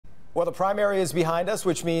Well, the primary is behind us,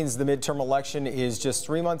 which means the midterm election is just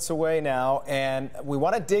 3 months away now. And we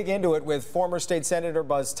want to dig into it with former State Senator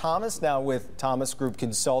Buzz Thomas, now with Thomas Group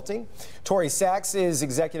Consulting. Tori Sachs is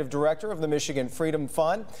Executive Director of the Michigan Freedom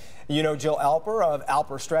Fund. You know Jill Alper of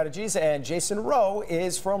Alper Strategies, and Jason Rowe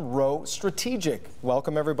is from Rowe Strategic.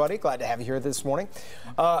 Welcome, everybody. Glad to have you here this morning.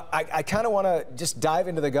 I kind of want to just dive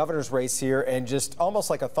into the governor's race here and just almost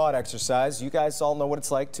like a thought exercise. You guys all know what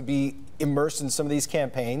it's like to be immersed in some of these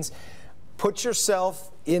campaigns. Put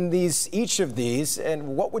yourself in each of these,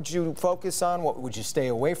 and what would you focus on? What would you stay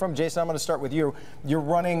away from? Jason, I'm going to start with you. You're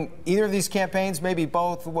running either of these campaigns, maybe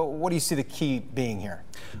both. What do you see the key being here?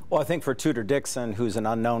 Well, I think for Tudor Dixon, who's an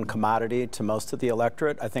unknown commodity to most of the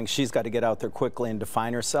electorate, I think she's got to get out there quickly and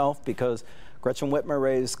define herself, because Gretchen Whitmer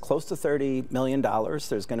raised close to $30 million.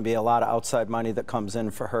 There's going to be a lot of outside money that comes in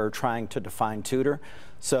for her trying to define Tudor.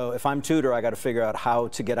 So if I'm Tudor, I got to figure out how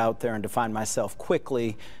to get out there and define myself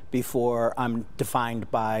quickly before I'm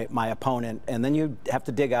defined by my opponent. And then you have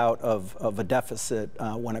to dig out of a deficit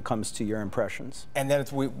when it comes to your impressions. And then,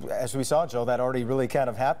 as we saw, Joe, that already really kind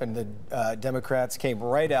of happened. The Democrats came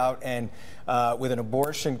right out and with an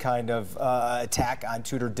abortion kind of attack on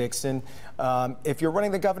Tudor Dixon. If you're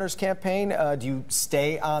running the governor's campaign, do you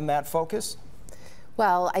stay on that focus?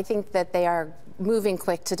 Well, I think that they are moving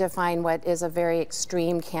quick to define what is a very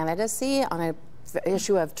extreme candidacy on an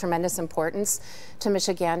issue of tremendous importance to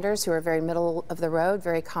Michiganders who are very middle of the road,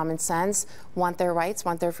 very common sense, want their rights,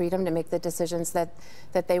 want their freedom to make the decisions that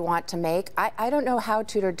they want to make. I don't know how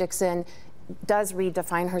Tudor Dixon does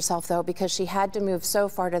redefine herself, though, because she had to move so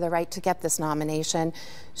far to the right to get this nomination.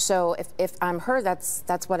 So if I'm her, that's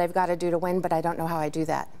what I've got to do to win, but I don't know how I do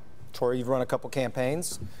that. Tori, you've run a couple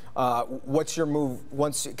campaigns. What's your move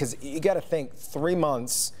once? Because you got to think 3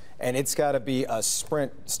 months, and it's got to be a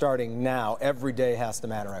sprint starting now. Every day has to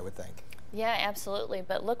matter, I would think. Yeah, absolutely.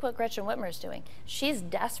 But look what Gretchen Whitmer is doing. She's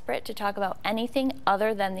desperate to talk about anything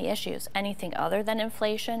other than the issues, anything other than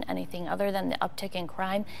inflation, anything other than the uptick in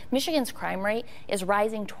crime. Michigan's crime rate is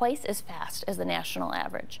rising twice as fast as the national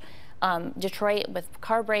average. Detroit with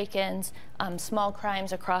car break-ins, small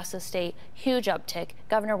crimes across the state, huge uptick.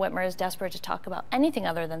 Governor Whitmer is desperate to talk about anything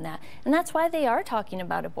other than that. And that's why they are talking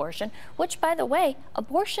about abortion, which, by the way,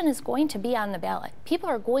 abortion is going to be on the ballot. People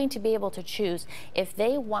are going to be able to choose if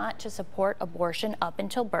they want to support abortion up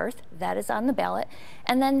until birth. That is on the ballot.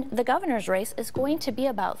 And then the governor's race is going to be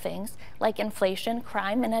about things like inflation,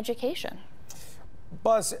 crime, and education.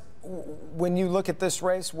 Buzz, when you look at this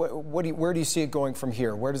race, where do you see it going from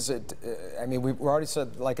here? Where does it, I mean, we've already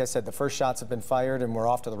said, like I said, the first shots have been fired and we're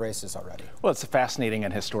off to the races already. Well, it's a fascinating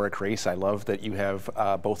and historic race. I love that you have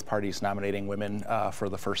both parties nominating women for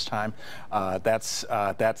the first time. I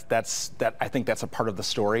think that's a part of the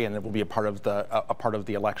story, and it will be a part of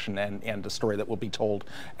the election and the story that will be told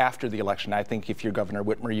after the election. I think if you're Governor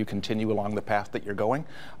Whitmer, you continue along the path that you're going,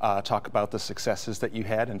 talk about the successes that you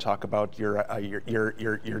had, and talk about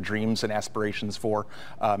your dreams and aspirations for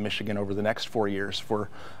Michigan over the next 4 years.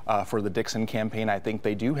 For the Dixon campaign, I think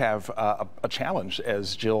they do have a challenge,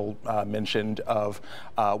 as Jill mentioned, of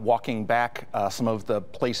walking back some of the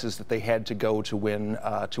places that they had to go to win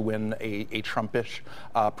a Trumpish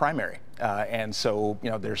primary. And so,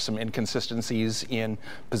 you know, there's some inconsistencies in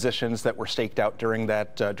positions that were staked out during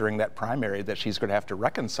that primary that she's going to have to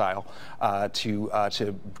reconcile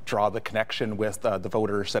to draw the connection with the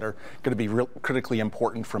voters that are going to be critically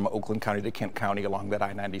important from Oakland County to Kent County along that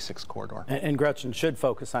I-96 corridor. And Gretchen should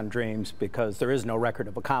focus on dreams, because there is no record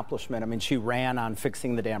of accomplishment. I mean, she ran on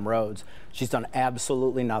fixing the damn roads. She's done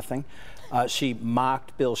absolutely nothing. She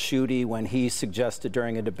mocked Bill Schuette when he suggested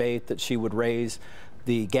during a debate that she would raise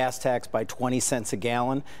the gas tax by 20 cents a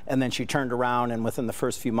gallon, and then she turned around and within the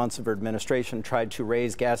first few months of her administration tried to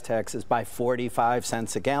raise gas taxes by 45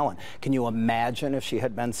 cents a gallon. Can you imagine if she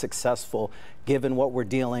had been successful, given what we're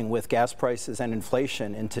dealing with gas prices and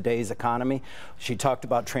inflation in today's economy? She talked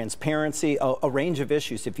about transparency, a range of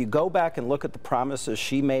issues. If you go back and look at the promises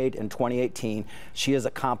she made in 2018, she has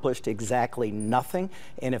accomplished exactly nothing.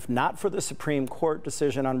 And if not for the Supreme Court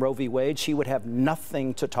decision on Roe v. Wade, she would have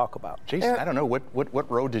nothing to talk about. Jason, I don't know, what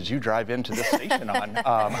road did you drive into this station on?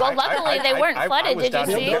 Well, luckily they weren't flooded. Did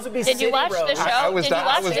you see? Did you watch the show? I was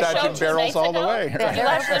dodging barrels all the way. Did you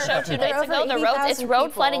watch the show 2 nights ago? The roads, it's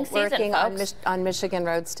road flooding season, folks. On Michigan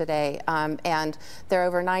roads today, and there are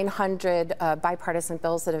over 900 bipartisan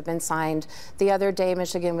bills that have been signed. The other day,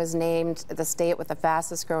 Michigan was named the state with the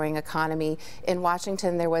fastest growing economy. In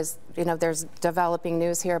Washington, there was, you know, there's developing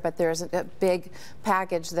news here, but there's a big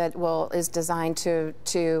package that is designed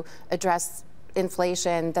to address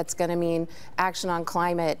inflation that's going to mean action on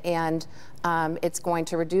climate, and it's going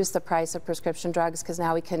to reduce the price of prescription drugs because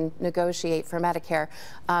now we can negotiate for Medicare.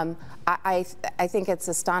 I think it's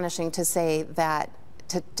astonishing to say that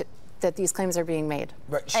that these claims are being made.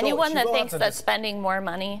 Right. Anyone that thinks that spending more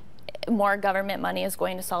money, more government money is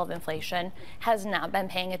going to solve inflation has not been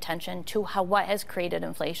paying attention to what has created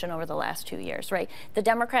inflation over the last 2 years, right? The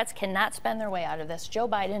Democrats cannot spend their way out of this. Joe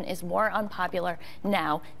Biden is more unpopular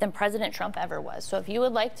now than President Trump ever was. So if you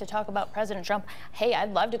would like to talk about President Trump, hey,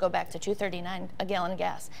 I'd love to go back to $2.39 a gallon of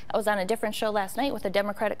gas. I was on a different show last night with a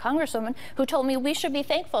Democratic congresswoman who told me we should be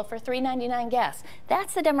thankful for $3.99 gas.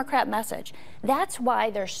 That's the Democrat message. That's why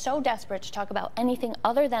they're so desperate to talk about anything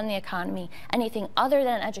other than the economy, anything other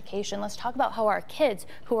than education. Let's talk about how our kids,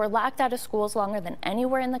 who are locked out of schools longer than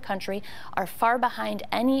anywhere in the country, are far behind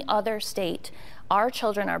any other state. Our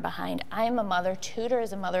children are behind. I am a mother. Tudor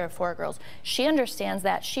is a mother of 4 girls. She understands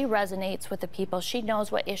that. She resonates with the people. She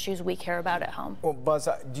knows what issues we care about at home. Well, Buzz,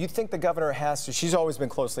 do you think the governor has to? She's always been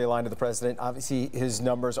closely aligned to the president. Obviously, his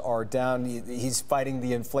numbers are down. He's fighting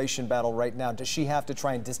the inflation battle right now. Does she have to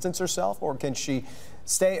try and distance herself, or can she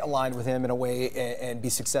stay aligned with him in a way and be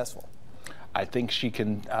successful? I think she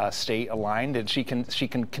can stay aligned, and she can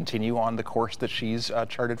continue on the course that she's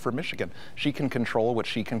charted for Michigan. She can control what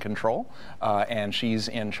she can control, and she's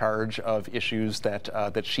in charge of issues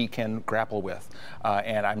that she can grapple with.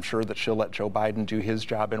 And I'm sure that she'll let Joe Biden do his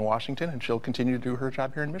job in Washington, and she'll continue to do her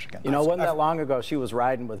job here in Michigan. You know, wasn't that long ago she was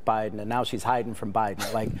riding with Biden, and now she's hiding from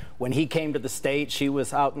Biden. Like, when he came to the state, she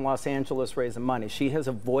was out in Los Angeles raising money. She has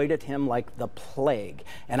avoided him like the plague.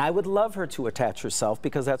 And I would love her to attach herself,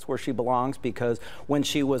 because that's where she belongs. Because when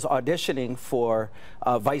she was auditioning for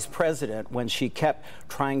vice president, when she kept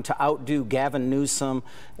trying to outdo Gavin Newsom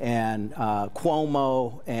and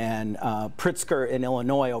Cuomo and Pritzker in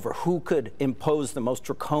Illinois over who could impose the most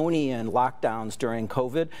draconian lockdowns during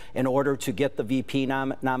COVID in order to get the VP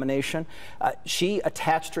nomination, she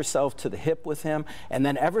attached herself to the hip with him. And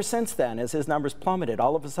then ever since then, as his numbers plummeted,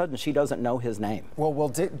 all of a sudden she doesn't know his name. Well,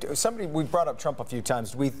 we brought up Trump a few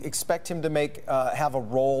times. Do we expect him to have a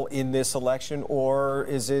role in this election? Or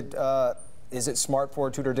is it smart for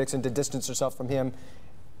Tudor Dixon to distance herself from him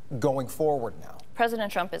going forward now?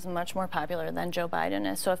 President Trump is much more popular than Joe Biden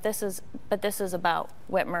is. So this is about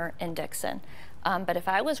Whitmer and Dixon. But if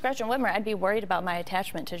I was Gretchen Whitmer, I'd be worried about my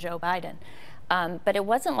attachment to Joe Biden. But it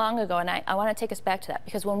wasn't long ago, and I want to take us back to that,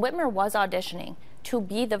 because when Whitmer was auditioning to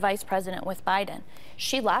be the vice president with Biden,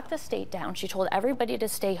 she locked the state down. She told everybody to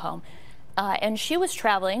stay home. And she was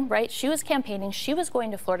traveling, right? She was campaigning. She was going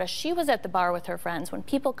to Florida. She was at the bar with her friends when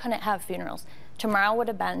people couldn't have funerals. Tomorrow would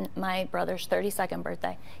have been my brother's 32nd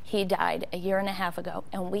birthday. He died a year and a half ago,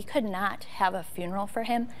 and we could not have a funeral for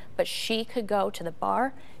him, but she could go to the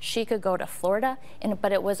bar. She could go to Florida,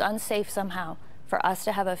 but it was unsafe somehow for us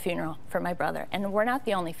to have a funeral for my brother. And we're not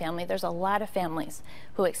the only family. There's a lot of families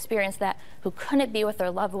who experienced that, who couldn't be with their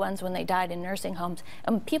loved ones when they died in nursing homes.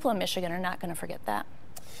 And people in Michigan are not going to forget that.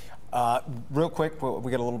 Real quick,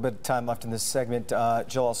 we got a little bit of time left in this segment.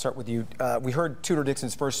 Jill, I'll start with you. We heard Tudor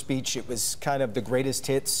Dixon's first speech. It was kind of the greatest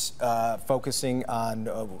hits, focusing on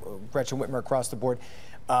Gretchen Whitmer across the board.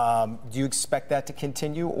 Do you expect that to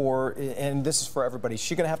continue, and this is for everybody, is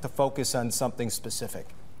she going to have to focus on something specific?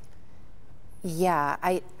 Yeah,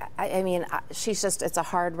 I mean, it's a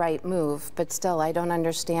hard right move, but still, I don't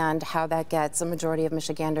understand how that gets a majority of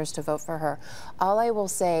Michiganders to vote for her. All I will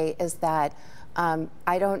say is that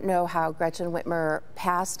I don't know how Gretchen Whitmer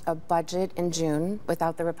passed a budget in June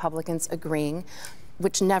without the Republicans agreeing,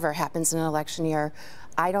 which never happens in an election year.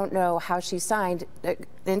 I don't know how she signed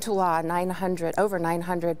into law over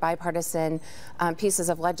 900 bipartisan pieces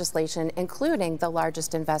of legislation, including the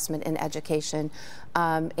largest investment in education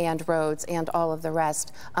and roads and all of the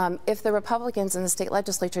rest, if the Republicans in the state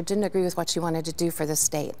legislature didn't agree with what she wanted to do for the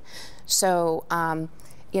state. So,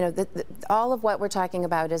 you know, all of what we're talking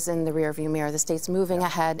about is in the rearview mirror. The state's moving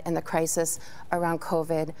ahead, and the crisis around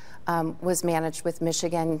COVID was managed with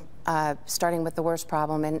Michigan starting with the worst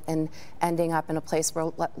problem and ending up in a place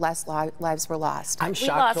where less lives were lost. I'm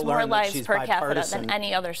shocked to learn that she's per capita bipartisan. than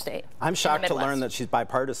any other state. I'm shocked to learn that she's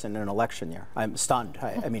bipartisan in an election year. I'm stunned.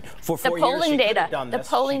 I mean, for the 4 years she could have done this. The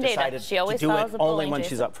polling she data. She always to do follows it the polling only when data.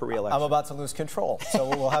 she's up for re-election. I'm about to lose control, so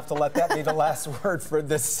we'll have to let that be the last word for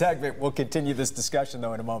this segment. We'll continue this discussion,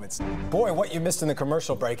 though, in a moment. Boy, what you missed in the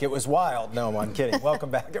commercial break. It was wild. No, I'm kidding.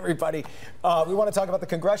 Welcome back, everybody. We want to talk about the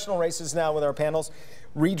congressional races now with our panels.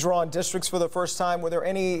 Redraw draw in districts for the first time. Were there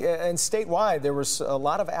any, and statewide, there was a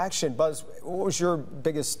lot of action. Buzz, what was your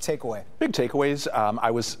biggest takeaway? Big takeaways.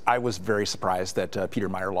 I was very surprised that Peter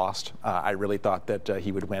Meyer lost. I really thought that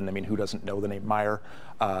he would win. I mean, who doesn't know the name Meyer?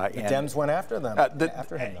 The Dems went after them.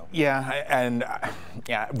 After him, though. Yeah, and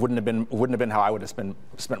yeah, it wouldn't have been how I would have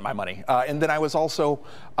spent my money. And then I was also,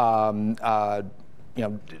 you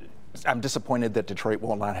know, I'm disappointed that Detroit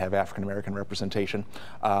will not have African-American representation.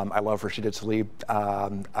 I love Rashida Tlaib.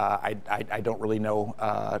 I don't really know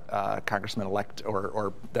Congressman-elect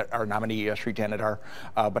or that our nominee, Sri Tanadar,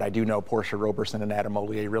 but I do know Portia Roberson and Adam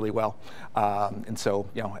Ollier really well. And so,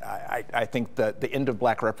 you know, I think that the end of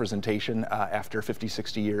black representation after 50,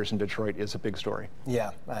 60 years in Detroit is a big story.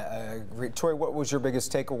 Yeah, I agree. Tori, what was your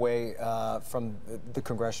biggest takeaway from the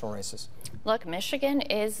congressional races? Look, Michigan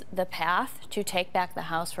is the path to take back the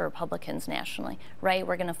House for Republicans nationally, right?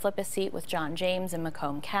 We're going to flip a seat with John James in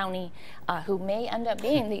Macomb County, who may end up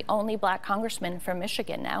being the only black congressman from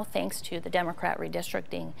Michigan now, thanks to the Democrat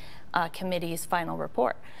Redistricting Committee's final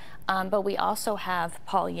report. But we also have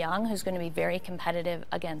Paul Young, who's going to be very competitive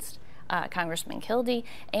against Congressman Kildee,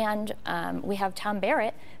 and we have Tom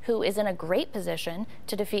Barrett, who is in a great position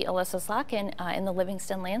to defeat Alyssa Slotkin in the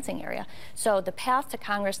Livingston-Lansing area. So the path to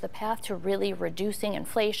Congress, the path to really reducing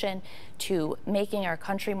inflation, to making our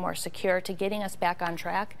country more secure, to getting us back on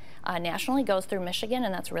track nationally goes through Michigan,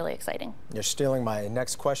 and that's really exciting. You're stealing my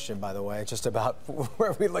next question, by the way, just about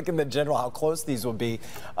where we look in the general, how close these will be.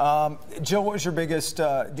 Jill, what was your biggest,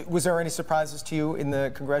 was there any surprises to you in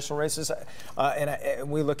the congressional races? And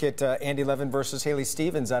we look at Andy Levin versus Haley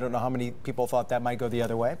Stevens. I don't know how many people thought that might go the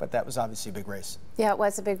other way, but that was obviously a big race. Yeah, it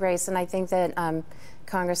was a big race, and I think that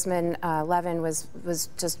Congressman Levin was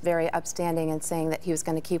just very upstanding in saying that he was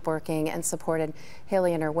going to keep working and supported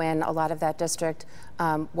Haley in her win. A lot of that district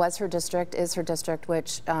was her district, is her district,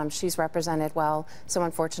 which she's represented well. So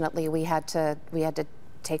unfortunately, we had to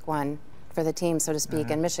take one for the team, so to speak,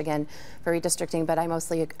 in Michigan for redistricting. But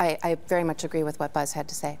I very much agree with what Buzz had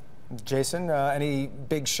to say. Jason, any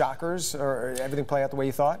big shockers, or everything play out the way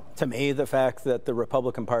you thought? To me, the fact that the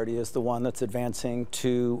Republican Party is the one that's advancing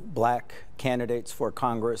 2 black candidates for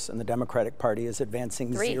Congress, and the Democratic Party is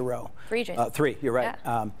advancing 0. 3, Jason. 3, you're right.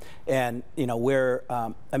 Yeah. And, you know,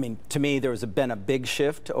 I mean, to me, there's been a big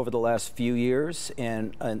shift over the last few years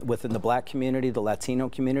within the black community, the Latino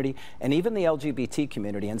community, and even the LGBT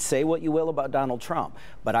community. And say what you will about Donald Trump,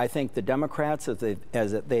 but I think the Democrats, as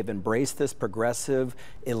they've embraced this progressive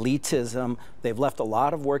elitism, they've left a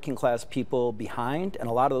lot of working class people behind, and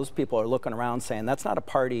a lot of those people are looking around saying, that's not a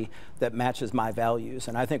party that matches my values.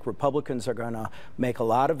 And I think Republicans are going to make a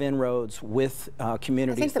lot of inroads with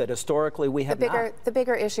communities that historically we have not. The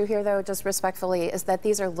bigger issue here, though, just respectfully, is that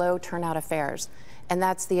these are low turnout affairs. And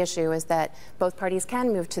that's the issue, is that both parties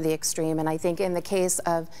can move to the extreme. And I think in the case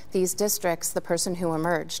of these districts, the person who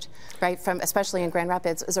emerged, right, from especially in Grand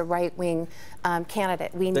Rapids, is a right-wing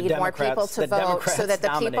candidate. We need more people to vote so that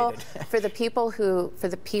the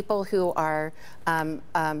people who are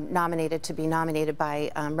nominated to be nominated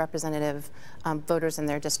by representative voters in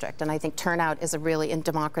their district. And I think turnout is in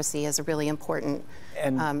democracy is a really important.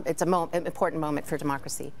 And it's an important moment for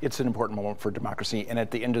democracy. It's an important moment for democracy. And at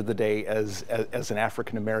the end of the day, as an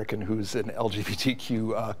African American who's an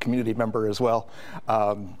LGBTQ community member as well,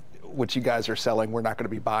 what you guys are selling, we're not going to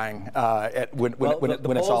be buying when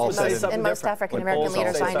it's all said and done. And most African American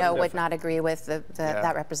leaders I know would not agree with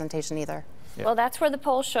that representation either. Yeah. Well, that's where the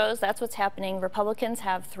poll shows that's what's happening. Republicans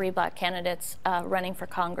have 3 black candidates running for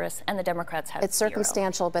Congress, and the Democrats have 0. It's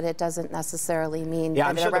circumstantial, but it doesn't necessarily mean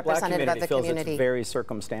that they're representative of the community. It's very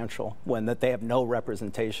circumstantial that they have no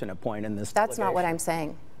representation at point in this. That's not what I'm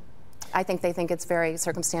saying. I think they think it's very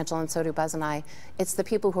circumstantial, and so do Buzz and I. It's the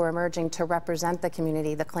people who are emerging to represent the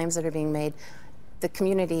community, the claims that are being made. The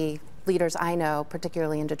community leaders I know,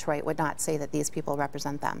 particularly in Detroit, would not say that these people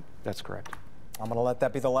represent them. That's correct. I'm going to let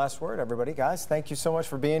that be the last word, everybody. Guys, thank you so much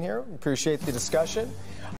for being here. Appreciate the discussion.